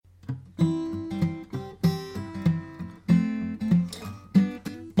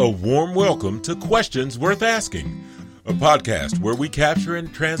A warm welcome to Questions Worth Asking, a podcast where we capture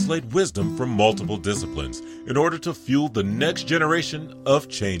and translate wisdom from multiple disciplines in order to fuel the next generation of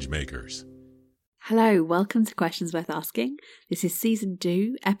changemakers. Hello, welcome to Questions Worth Asking. This is Season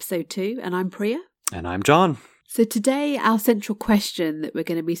 2, Episode 2, and I'm Priya. And I'm John. So today, our central question that we're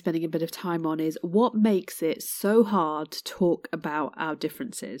going to be spending a bit of time on is what makes it so hard to talk about our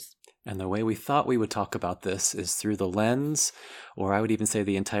differences? And the way we thought we would talk about this is through the lens, or I would even say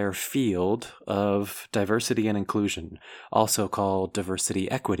the entire field of diversity and inclusion, also called diversity,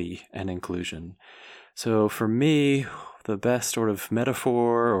 equity, and inclusion. So for me, the best sort of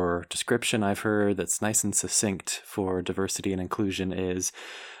metaphor or description I've heard that's nice and succinct for diversity and inclusion is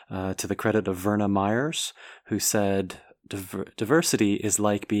to the credit of Verna Myers, who said, diversity is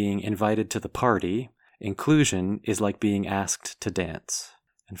like being invited to the party. Inclusion is like being asked to dance.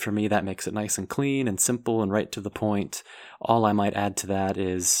 And for me, that makes it nice and clean and simple and right to the point. All I might add to that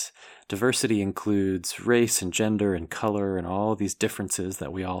is diversity includes race and gender and color and all these differences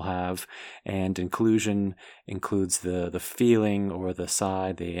that we all have. And inclusion includes the feeling or the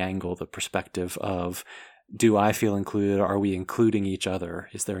side, the angle, the perspective of, do I feel included? Are we including each other?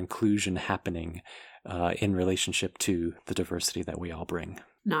 Is there inclusion happening in relationship to the diversity that we all bring?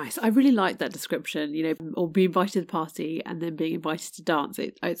 Nice. I really like that description, or being invited to the party and then being invited to dance.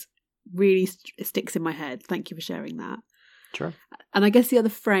 It really sticks in my head. Thank you for sharing that. Sure. And I guess the other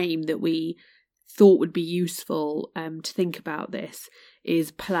frame that we thought would be useful to think about this is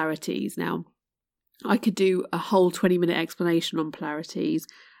polarities. Now, I could do a whole 20-minute explanation on polarities,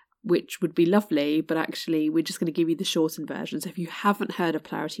 which would be lovely, but actually we're just going to give you the shortened version. So if you haven't heard of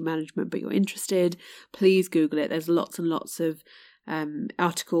polarity management but you're interested, please Google it. There's lots and lots of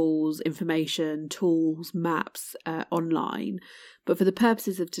articles, information, tools, maps online. But for the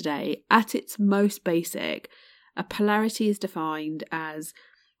purposes of today, at its most basic, a polarity is defined as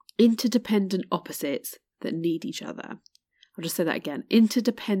interdependent opposites that need each other. I'll just say that again,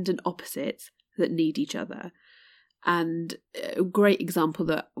 interdependent opposites that need each other. And a great example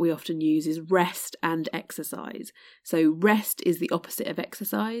that we often use is rest and exercise. So rest is the opposite of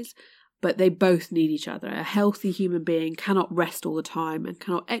exercise, but they both need each other. A healthy human being cannot rest all the time and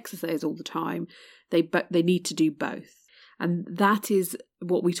cannot exercise all the time. They need to do both. And that is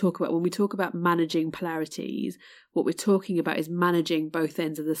what we talk about. When we talk about managing polarities, what we're talking about is managing both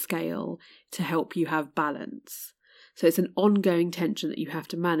ends of the scale to help you have balance. So it's an ongoing tension that you have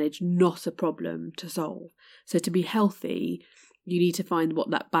to manage, not a problem to solve. So to be healthy, you need to find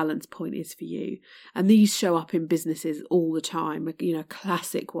what that balance point is for you. And these show up in businesses all the time. A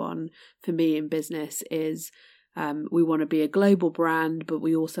classic one for me in business is we want to be a global brand, but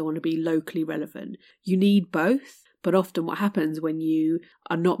we also want to be locally relevant. You need both. But often what happens when you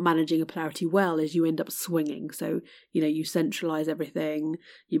are not managing a polarity well is you end up swinging. So, you centralize everything,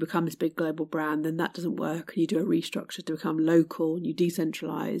 you become this big global brand, then that doesn't work. And you do a restructure to become local and you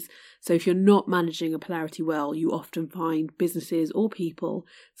decentralize. So if you're not managing a polarity well, you often find businesses or people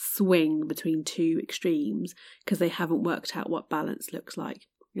swing between two extremes because they haven't worked out what balance looks like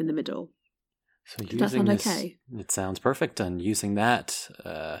in the middle. So does that sound okay? It sounds perfect. And using that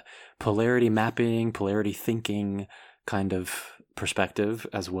polarity mapping, polarity thinking kind of perspective,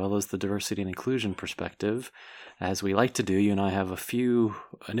 as well as the diversity and inclusion perspective, as we like to do, you and I have a few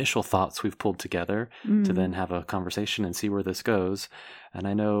initial thoughts we've pulled together to then have a conversation and see where this goes. And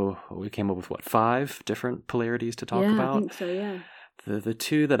I know we came up with, 5 different polarities to talk about? I think so, yeah. The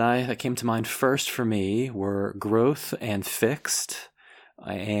two that came to mind first for me were growth and fixed,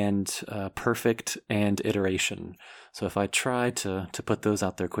 and perfect and iteration. So if I try to put those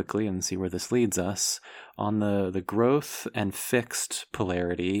out there quickly and see where this leads us, on the growth and fixed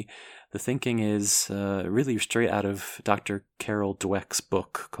polarity, the thinking is really straight out of Dr. Carol Dweck's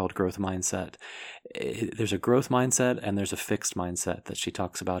book called Growth Mindset. There's a growth mindset and there's a fixed mindset that she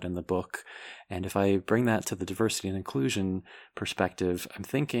talks about in the book. And if I bring that to the diversity and inclusion perspective, I'm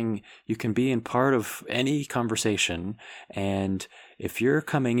thinking you can be in part of any conversation. And if you're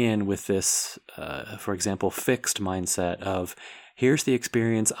coming in with this, for example, fixed mindset of here's the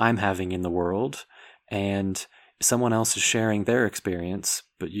experience I'm having in the world, and someone else is sharing their experience,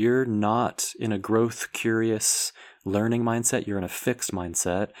 but you're not in a growth, curious, learning mindset, you're in a fixed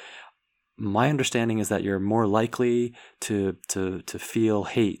mindset, my understanding is that you're more likely to feel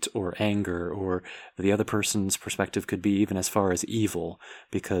hate or anger, or the other person's perspective could be even as far as evil,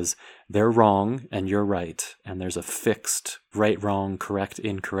 because they're wrong and you're right, and there's a fixed right, wrong, correct,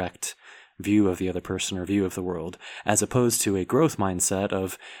 incorrect view of the other person or view of the world, as opposed to a growth mindset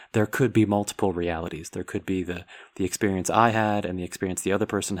of there could be multiple realities. There could be the experience I had and the experience the other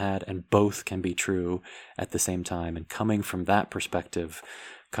person had, and both can be true at the same time. And coming from that perspective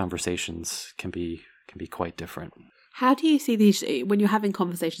conversations can be quite different. How do you see these, when you're having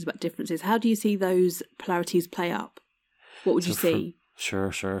conversations about differences, how do you see those polarities play up? What would you see?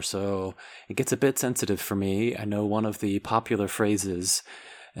 Sure. So it gets a bit sensitive for me. I know one of the popular phrases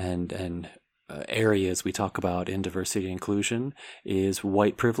and areas we talk about in diversity and inclusion is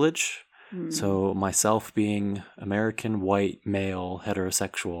white privilege. So myself being American, white, male,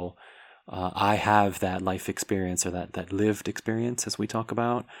 heterosexual, I have that life experience, or that lived experience, as we talk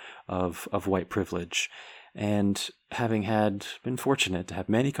about, of white privilege. And having been fortunate to have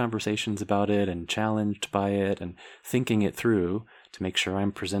many conversations about it and challenged by it and thinking it through to make sure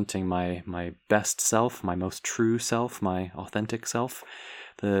I'm presenting my best self, my most true self, my authentic self.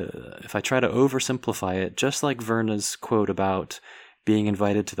 If I try to oversimplify it, just like Verna's quote about being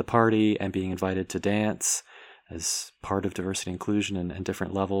invited to the party and being invited to dance as part of diversity inclusion and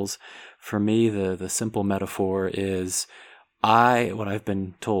different levels, for me, the simple metaphor is what I've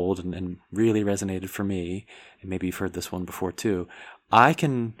been told and really resonated for me, and maybe you've heard this one before too, I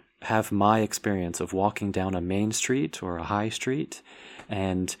can have my experience of walking down a main street or a high street,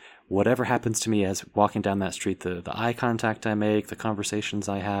 and whatever happens to me as walking down that street, the eye contact I make, the conversations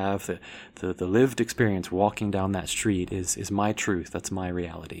I have, the lived experience walking down that street is my truth. That's my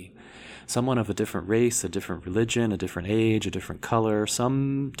reality. Someone of a different race, a different religion, a different age, a different color,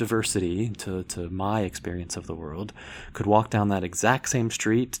 some diversity to my experience of the world could walk down that exact same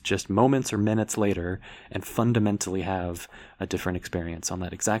street just moments or minutes later and fundamentally have a different experience on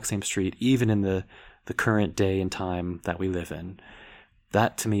that exact same street, even in the current day and time that we live in.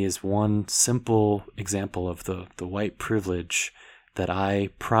 That to me is one simple example of the white privilege that I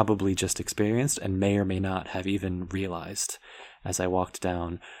probably just experienced and may or may not have even realized as I walked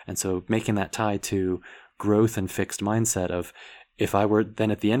down. And so making that tie to growth and fixed mindset of, if I were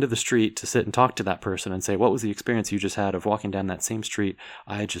then at the end of the street to sit and talk to that person and say, what was the experience you just had of walking down that same street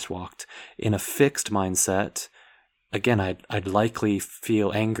I just walked? In a fixed mindset, again, I'd likely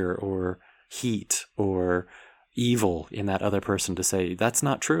feel anger or heat or evil in that other person to say, that's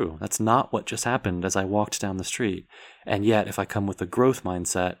not true. That's not what just happened as I walked down the street. And yet, if I come with a growth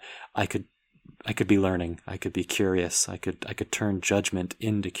mindset, I could be learning. I could be curious. I could turn judgment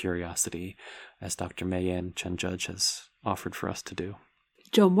into curiosity, as Dr. Mayan Chen Judge has offered for us to do.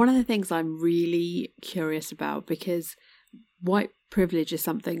 John, one of the things I'm really curious about, because white privilege is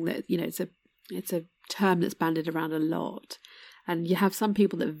something that, it's a term that's bandied around a lot. And you have some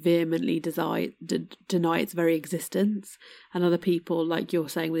people that vehemently deny its very existence, and other people, like you're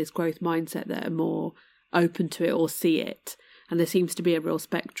saying, with this growth mindset, that are more open to it or see it. And there seems to be a real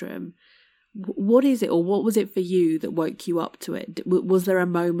spectrum. What is it, or what was it for you that woke you up to it? Was there a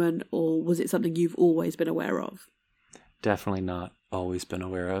moment, or was it something you've always been aware of? Definitely not always been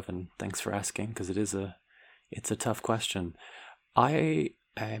aware of, and thanks for asking, because it's a tough question. I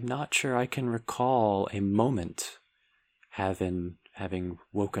am not sure I can recall a moment having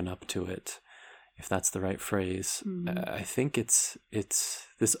woken up to it, if that's the right phrase. I think it's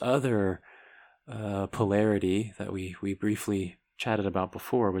this other polarity that we briefly chatted about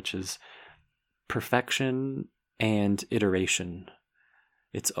before, which is perfection and iteration.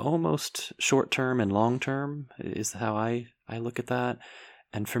 It's almost short-term and long-term is how I look at that.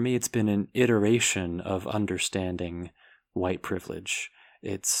 And for me, it's been an iteration of understanding white privilege.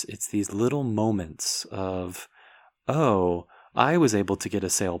 It's these little moments of, oh, I was able to get a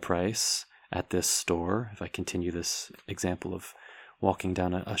sale price at this store, if I continue this example of walking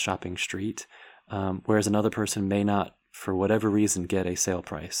down a shopping street, whereas another person may not, for whatever reason, get a sale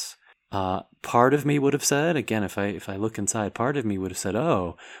price. Part of me would have said, again, if I look inside, part of me would have said,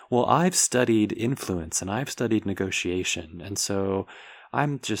 oh, well, I've studied influence and I've studied negotiation, and so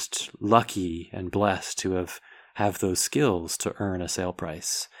I'm just lucky and blessed to have those skills to earn a sale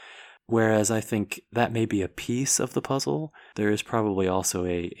price. Whereas I think that may be a piece of the puzzle. There is probably also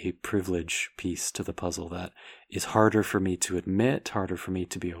a privilege piece to the puzzle that is harder for me to admit, harder for me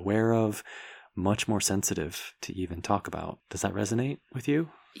to be aware of, much more sensitive to even talk about. Does that resonate with you?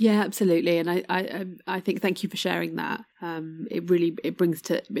 Yeah, absolutely, and I think thank you for sharing that. It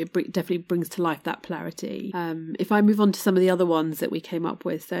definitely brings to life that polarity. If I move on to some of the other ones that we came up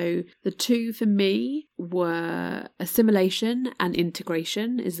with, so the two for me were assimilation and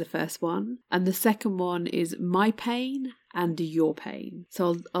integration is the first one, and the second one is my pain and your pain.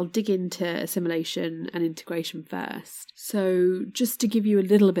 So I'll dig into assimilation and integration first. So just to give you a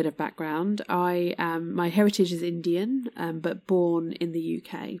little bit of background, my heritage is Indian, but born in the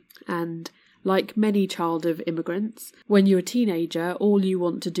UK. And like many child of immigrants, when you're a teenager, all you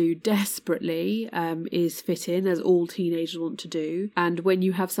want to do desperately is fit in, as all teenagers want to do. And when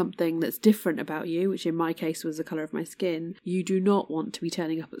you have something that's different about you, which in my case was the colour of my skin, you do not want to be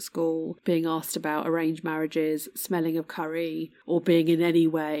turning up at school, being asked about arranged marriages, smelling of curry, or being in any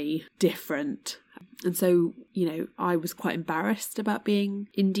way different. And so, I was quite embarrassed about being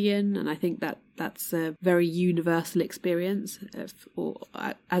Indian, and I think that's a very universal experience.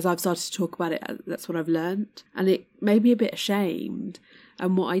 As I've started to talk about it, that's what I've learnt. And it made me a bit ashamed.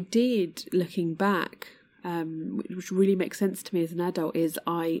 And what I did, looking back, which really makes sense to me as an adult, is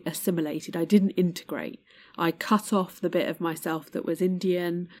I assimilated. I didn't integrate. I cut off the bit of myself that was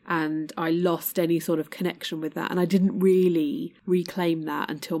Indian, and I lost any sort of connection with that. And I didn't really reclaim that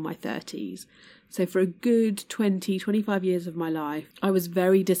until my 30s. So for a good 20-25 years of my life, I was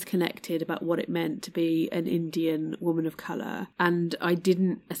very disconnected about what it meant to be an Indian woman of colour. And I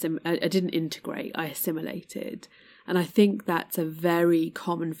didn't integrate, I assimilated. And I think that's a very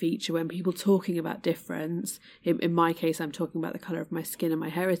common feature when people talking about difference. In my case, I'm talking about the colour of my skin and my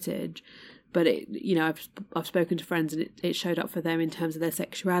heritage. But I've spoken to friends, and it showed up for them in terms of their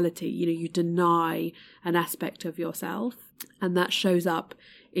sexuality. You deny an aspect of yourself, and that shows up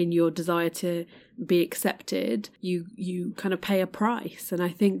in your desire to be accepted. You kind of pay a price, and I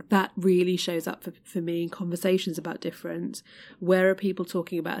think that really shows up for me in conversations about difference. Where are people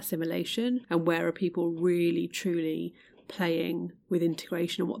talking about assimilation, and where are people really truly playing with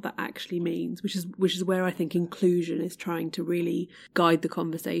integration and what that actually means, which is where I think inclusion is trying to really guide the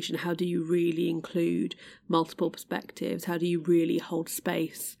conversation. How do you really include multiple perspectives? How do you really hold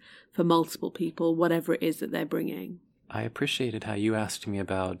space for multiple people, whatever it is that they're bringing? I appreciated how you asked me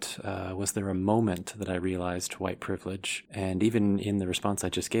about, was there a moment that I realized white privilege? And even in the response I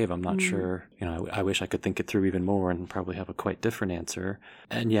just gave, I'm not sure, I wish I could think it through even more and probably have a quite different answer.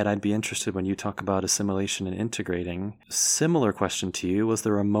 And yet I'd be interested when you talk about assimilation and integrating. Similar question to you, was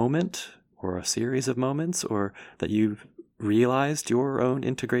there a moment or a series of moments or that you realized your own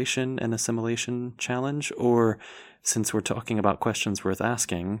integration and assimilation challenge? Or since we're talking about questions worth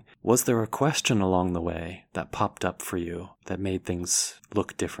asking, was there a question along the way that popped up for you that made things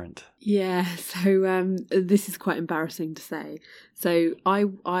look different? Yeah, so this is quite embarrassing to say. So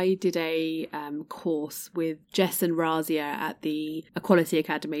I did a course with Jess and Razia at the Equality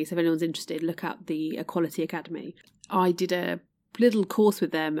Academy. So if anyone's interested, look up the Equality Academy. I did a little course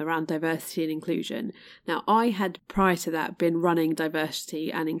with them around diversity and inclusion. Now, I had prior to that been running diversity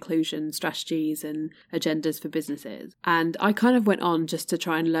and inclusion strategies and agendas for businesses, and I kind of went on just to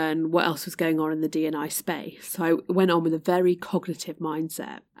try and learn what else was going on in the D&I space. So I went on with a very cognitive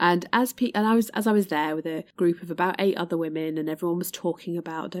mindset, and as I was there with a group of about 8 other women, and everyone was talking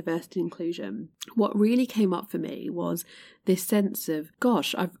about diversity and inclusion, what really came up for me was this sense of,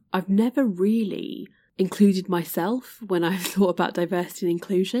 gosh, I've never really included myself when I've thought about diversity and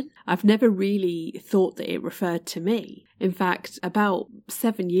inclusion. I've never really thought that it referred to me. In fact, about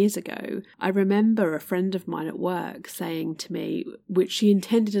 7 years ago, I remember a friend of mine at work saying to me, which she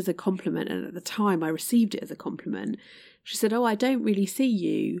intended as a compliment, and at the time I received it as a compliment. She said, "Oh, I don't really see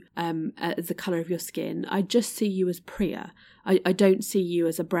you as the colour of your skin. I just see you as Priya. I don't see you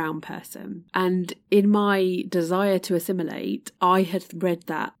as a brown person." And in my desire to assimilate, I had read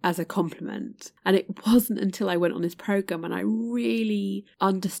that as a compliment. And it wasn't until I went on this programme and I really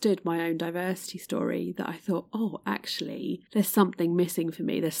understood my own diversity story that I thought, oh, actually, there's something missing for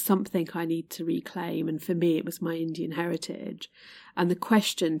me. There's something I need to reclaim. And for me, it was my Indian heritage. And the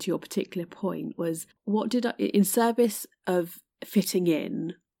question to your particular point was, what did I, in service of fitting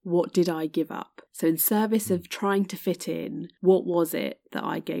in, what did I give up? So in service of trying to fit in, what was it that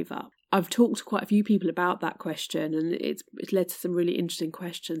I gave up? I've talked to quite a few people about that question, and it's led to some really interesting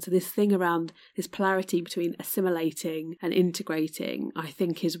questions. So this thing around this polarity between assimilating and integrating, I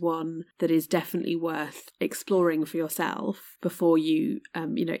think, is one that is definitely worth exploring for yourself before you,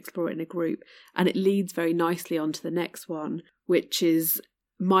 explore it in a group. And it leads very nicely on to the next one, which is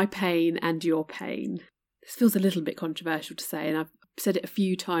my pain and your pain. This feels a little bit controversial to say, and I've said it a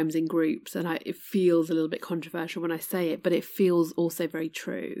few times in groups, and it feels a little bit controversial when I say it, but it feels also very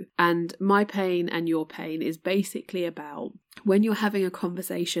true. And my pain and your pain is basically about when you're having a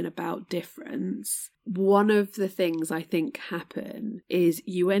conversation about difference, one of the things I think happen is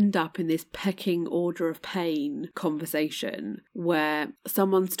you end up in this pecking order of pain conversation where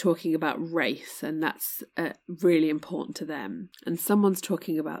someone's talking about race and that's really important to them, and someone's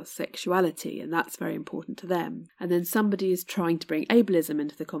talking about sexuality and that's very important to them, and then somebody is trying to bring ableism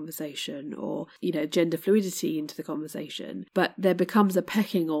into the conversation or gender fluidity into the conversation, but there becomes a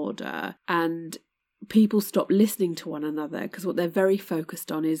pecking order, and people stop listening to one another because what they're very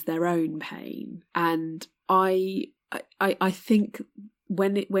focused on is their own pain. And I think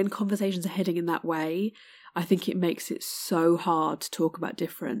when conversations are heading in that way, I think it makes it so hard to talk about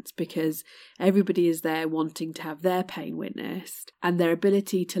difference, because everybody is there wanting to have their pain witnessed, and their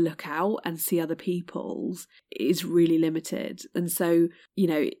ability to look out and see other people's is really limited. And so,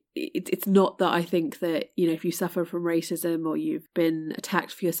 it's not that I think that, if you suffer from racism or you've been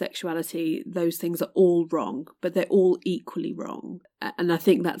attacked for your sexuality, those things are all wrong, but they're all equally wrong. And I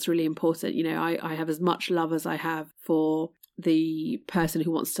think that's really important. I have as much love as I have for the person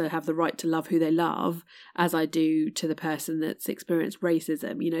who wants to have the right to love who they love as I do to the person that's experienced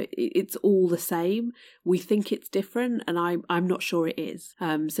racism. It's all the same. We think it's different, and I'm not sure it is.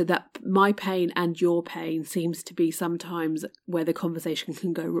 So that my pain and your pain seems to be sometimes where the conversation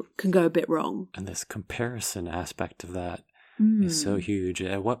can go a bit wrong. And this comparison aspect of that is so huge.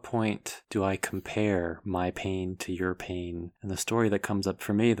 At what point do I compare my pain to your pain? And the story that comes up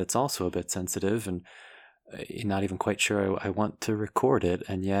for me that's also a bit sensitive, and not even quite sure I want to record it,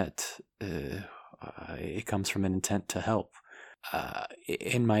 and yet it comes from an intent to help.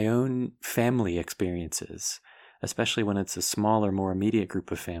 In my own family experiences, especially when it's a smaller, more immediate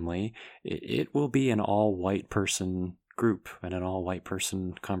group of family, it will be an all-white person group and an all-white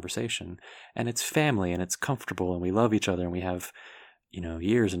person conversation. And it's family, and it's comfortable, and we love each other, and we have,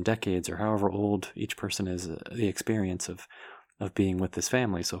 years and decades, or however old each person is, the experience of being with this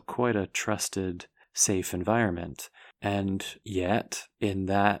family. So quite a trusted, safe environment. And yet, in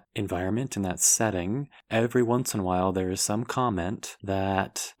that environment, in that setting, every once in a while there is some comment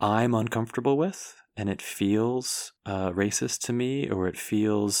that I'm uncomfortable with, and it feels racist to me, or it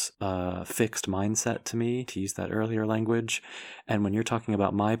feels fixed mindset to me, to use that earlier language. And when you're talking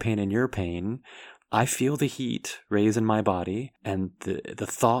about my pain and your pain, I feel the heat raise in my body, and the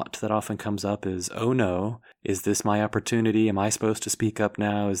thought that often comes up is, oh no, is this my opportunity? Am I supposed to speak up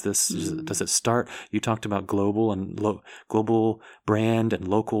now? Is this, does it start? You talked about global and global brand and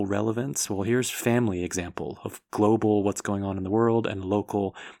local relevance. Well, here's family example of global, what's going on in the world, and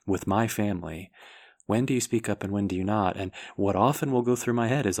local with my family. When do you speak up and when do you not? And what often will go through my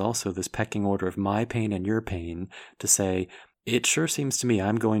head is also this pecking order of my pain and your pain, to say, it sure seems to me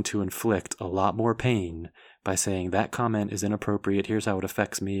I'm going to inflict a lot more pain by saying that comment is inappropriate, here's how it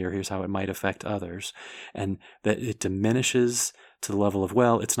affects me, or here's how it might affect others. And that it diminishes to the level of,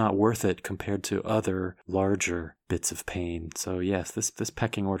 well, it's not worth it compared to other larger bits of pain. So yes, this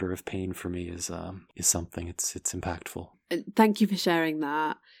pecking order of pain for me is something, it's impactful. Thank you for sharing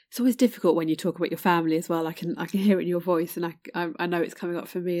that. It's always difficult when you talk about your family as well. I can hear it in your voice, and I know it's coming up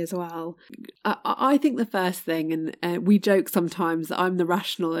for me as well. I think the first thing, and we joke sometimes that I'm the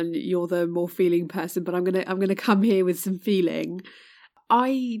rational and you're the more feeling person, but I'm gonna come here with some feeling.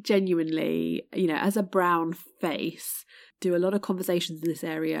 I genuinely, as a brown face, do a lot of conversations in this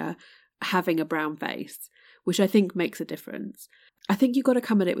area having a brown face, which I think makes a difference. I think you've got to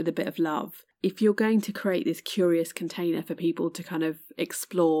come at it with a bit of love. If you're going to create this curious container for people to kind of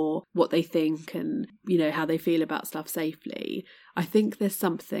explore what they think and, how they feel about stuff safely, I think there's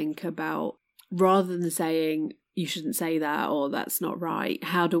something about, rather than saying, you shouldn't say that, or that's not right,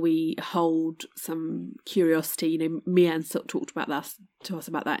 how do we hold some curiosity? Mian talked about that to us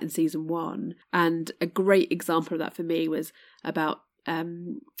about that in season 1. And a great example of that for me was about a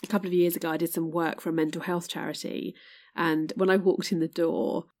couple of years ago. I did some work for a mental health charity. And when I walked in the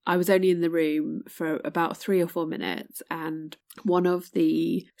door, I was only in the room for about 3 or 4 minutes, and one of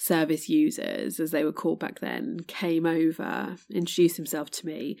the service users, as they were called back then, came over, introduced himself to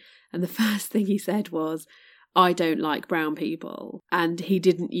me, and the first thing he said was, I don't like brown people. And he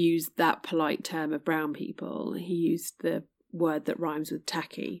didn't use that polite term of brown people. He used the word that rhymes with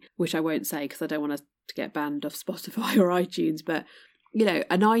tacky, which I won't say because I don't want us to get banned off Spotify or iTunes. But,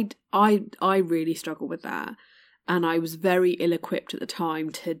 and I really struggle with that. And I was very ill-equipped at the time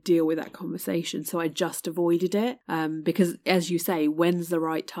to deal with that conversation. So I just avoided it because, as you say, when's the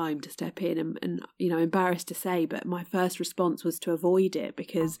right time to step in? And embarrassed to say, but my first response was to avoid it,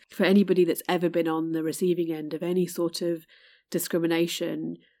 because for anybody that's ever been on the receiving end of any sort of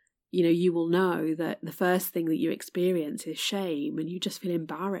discrimination, you will know that the first thing that you experience is shame, and you just feel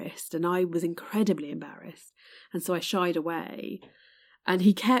embarrassed. And I was incredibly embarrassed. And so I shied away. And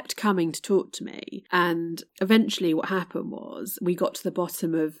he kept coming to talk to me. And eventually what happened was we got to the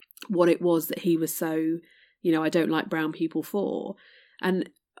bottom of what it was that he was so, I don't like brown people for. And,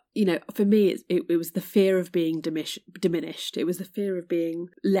 for me, it was the fear of being diminished. It was the fear of being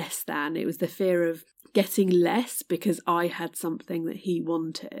less than. It was the fear of getting less because I had something that he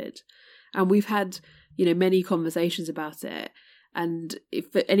wanted. And we've had, many conversations about it. And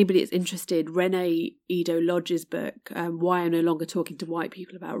if anybody that's interested, Renee Edo Lodge's book, Why I'm No Longer Talking to White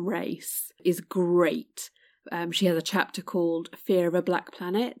People About Race, is great. She has a chapter called Fear of a Black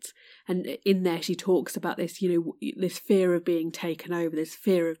Planet, and in there she talks about this, this fear of being taken over, this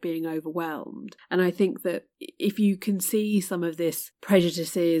fear of being overwhelmed. And I think that if you can see some of this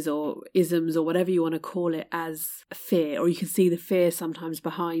prejudices or isms or whatever you want to call it as fear, or you can see the fear sometimes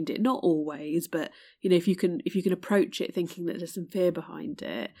behind it, not always, but if you can approach it thinking that there's some fear behind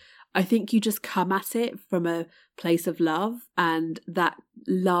it, I think you just come at it from a place of love, and that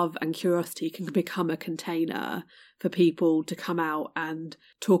love and curiosity can become a container for people to come out and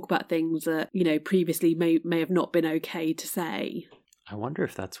talk about things that, previously may have not been okay to say. I wonder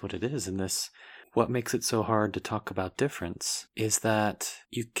if that's what it is in this. What makes it so hard to talk about difference is that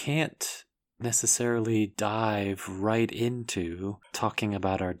you can't necessarily dive right into talking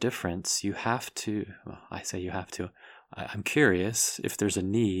about our difference. You have to, I say you have to, I'm curious if there's a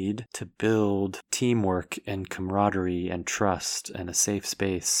need to build teamwork and camaraderie and trust and a safe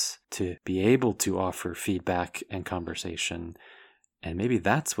space to be able to offer feedback and conversation. And maybe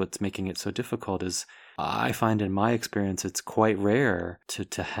that's what's making it so difficult. Is I find in my experience it's quite rare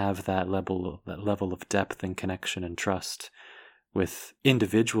to have that level of depth and connection and trust with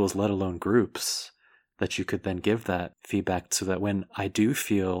individuals, let alone groups, that you could then give that feedback, so that when I do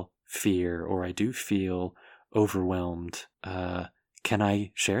feel fear or I do feel overwhelmed, can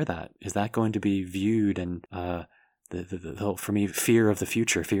I share that? Is that going to be viewed? And for me, fear of the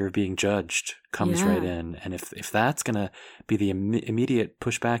future, fear of being judged comes right in. And if that's going to be the immediate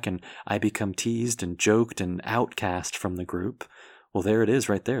pushback, and I become teased and joked and outcast from the group, well, there it is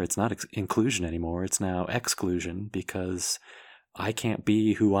right there. It's not inclusion anymore. It's now exclusion, because I can't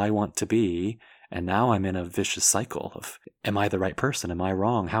be who I want to be. And now I'm in a vicious cycle of, am I the right person? Am I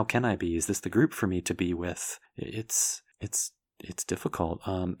wrong? How can I be? Is this the group for me to be with? It's difficult.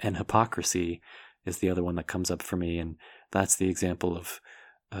 And hypocrisy is the other one that comes up for me. And that's the example of,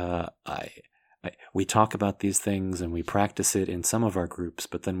 we talk about these things and we practice it in some of our groups,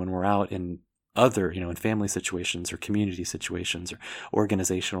 but then when we're out in other, in family situations or community situations or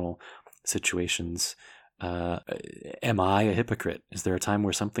organizational situations, am I a hypocrite? Is there a time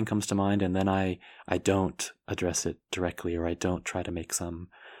where something comes to mind and then I don't address it directly, or I don't try to make some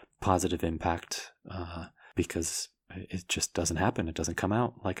positive impact because it just doesn't happen? It doesn't come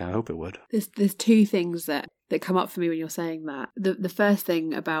out like I hope it would. There's two things that come up for me when you're saying that. The first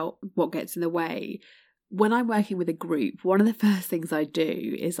thing about what gets in the way, when I'm working with a group, one of the first things I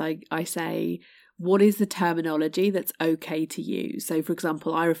do is I say, what is the terminology that's okay to use? So, for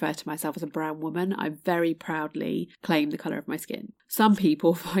example, I refer to myself as a brown woman. I very proudly claim the colour of my skin. Some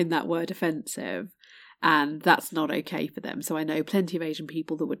people find that word offensive, and that's not okay for them. So I know plenty of Asian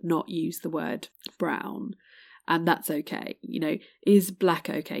people that would not use the word brown, and that's okay. Is black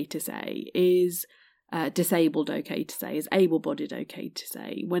okay to say? Is disabled okay to say? Is able-bodied okay to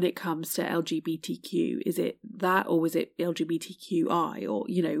say? When it comes to LGBTQ, is it that, or was it LGBTQI,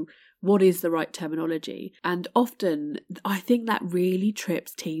 or, what is the right terminology? And often I think that really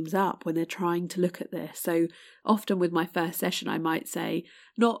trips teams up when they're trying to look at this. So often with my first session, I might say,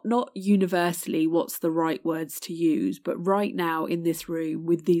 not universally what's the right words to use, but right now in this room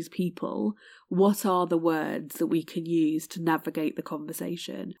with these people, what are the words that we can use to navigate the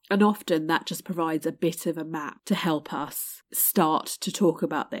conversation? And often that just provides a bit of a map to help us start to talk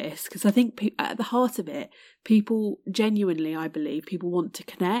about this. Because I think at the heart of it, people genuinely, I believe, people want to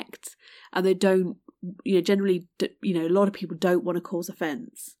connect, and they don't, generally, a lot of people don't want to cause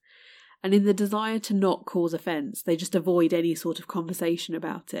offence. And in the desire to not cause offence, they just avoid any sort of conversation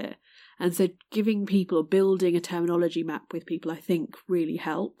about it. And so giving people, or building a terminology map with people, I think really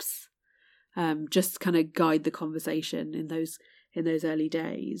helps. Just kind of guide the conversation in those early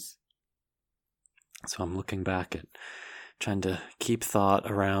days. So I'm looking back at trying to keep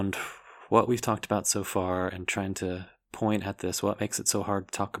thought around what we've talked about so far and trying to point at this. What makes it so hard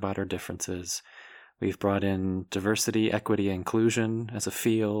to talk about our differences? We've brought in diversity, equity, and inclusion as a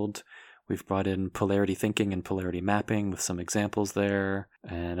field. We've brought in polarity thinking and polarity mapping with some examples there.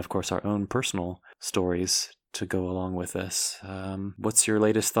 And of course, our own personal stories to go along with this. What's your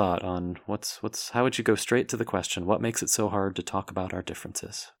latest thought on how would you go straight to the question? What makes it so hard to talk about our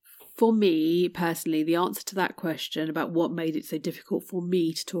differences? For me, personally, the answer to that question about what made it so difficult for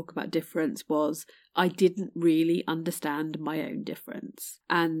me to talk about difference was I didn't really understand my own difference.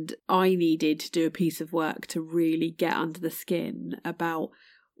 And I needed to do a piece of work to really get under the skin about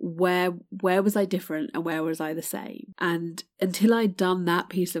where was I different and where was I the same. And until I'd done that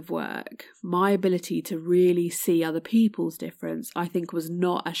piece of work, my ability to really see other people's difference, I think, was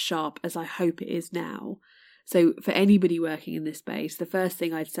not as sharp as I hope it is now. So for anybody working in this space, the first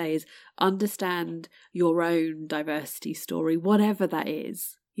thing I'd say is understand your own diversity story, whatever that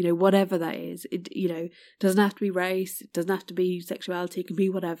is. Whatever that is. It, doesn't have to be race, it doesn't have to be sexuality, it can be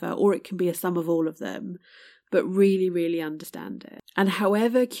whatever, or it can be a sum of all of them. But really, really understand it. And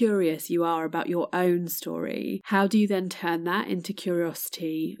however curious you are about your own story, how do you then turn that into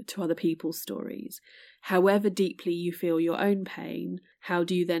curiosity to other people's stories? However deeply you feel your own pain, how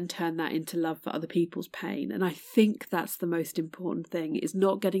do you then turn that into love for other people's pain? And I think that's the most important thing, is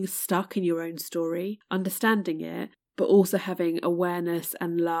not getting stuck in your own story, understanding it, but also having awareness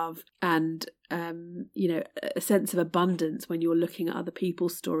and love and, a sense of abundance when you're looking at other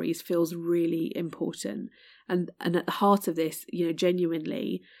people's stories feels really important. And at the heart of this,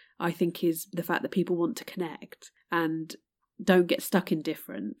 genuinely, I think is the fact that people want to connect and don't get stuck in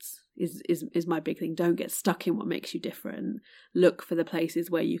difference is my big thing. Don't get stuck in what makes you different. Look for the places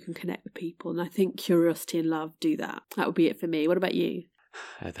where you can connect with people. And I think curiosity and love do that. That would be it for me. What about you?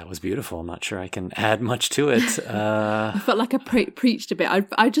 That was beautiful. I'm not sure I can add much to it. I felt like I preached a bit.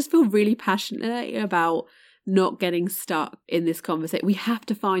 I just feel really passionate about not getting stuck in this conversation. We have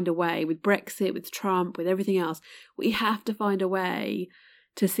to find a way, with Brexit, with Trump, with everything else, we have to find a way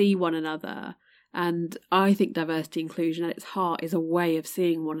to see one another. And I think diversity inclusion at its heart is a way of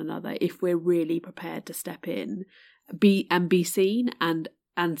seeing one another if we're really prepared to step in, be seen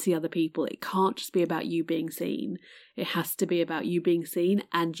and see other people. It can't just be about you being seen. It has to be about you being seen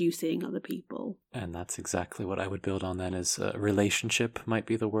and you seeing other people. And that's exactly what I would build on then, is relationship might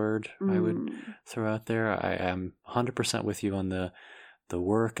be the word I would throw out there. I am 100% with you on the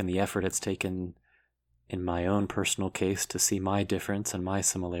work and the effort it's taken in my own personal case to see my difference and my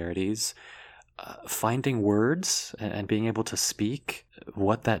similarities. Finding words and being able to speak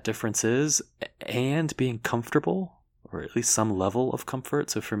what that difference is and being comfortable, or at least some level of comfort.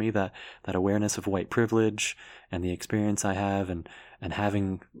 So for me, that awareness of white privilege and the experience I have and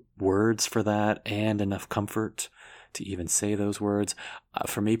having words for that and enough comfort to even say those words.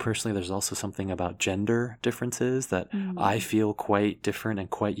 For me personally, there's also something about gender differences that I feel quite different and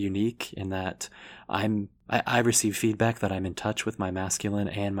quite unique in that I receive feedback that I'm in touch with my masculine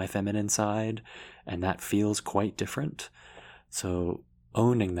and my feminine side, and that feels quite different. So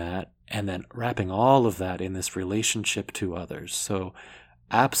owning that and then wrapping all of that in this relationship to others. So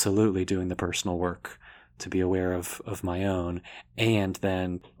absolutely doing the personal work to be aware of my own, and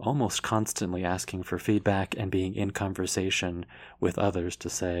then almost constantly asking for feedback and being in conversation with others to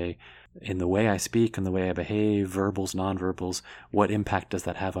say, in the way I speak and the way I behave, verbals, nonverbals, what impact does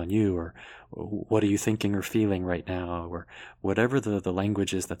that have on you? Or what are you thinking or feeling right now? Or whatever the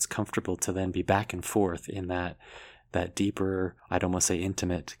language is that's comfortable to then be back and forth in that deeper, I'd almost say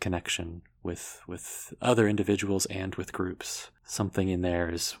intimate connection with other individuals and with groups. Something in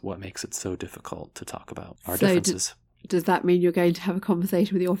there is what makes it so difficult to talk about our differences. Does that mean you're going to have a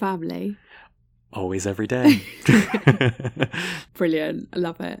conversation with your family? Always, every day. Brilliant. I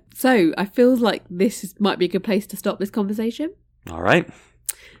love it. So I feel like might be a good place to stop this conversation. All right.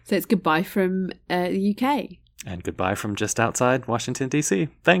 So it's goodbye from the UK. And goodbye from just outside Washington, D.C.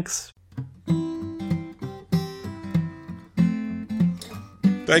 Thanks.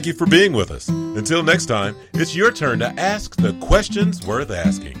 Thank you for being with us. Until next time, it's your turn to ask the questions worth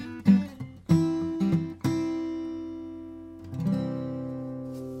asking.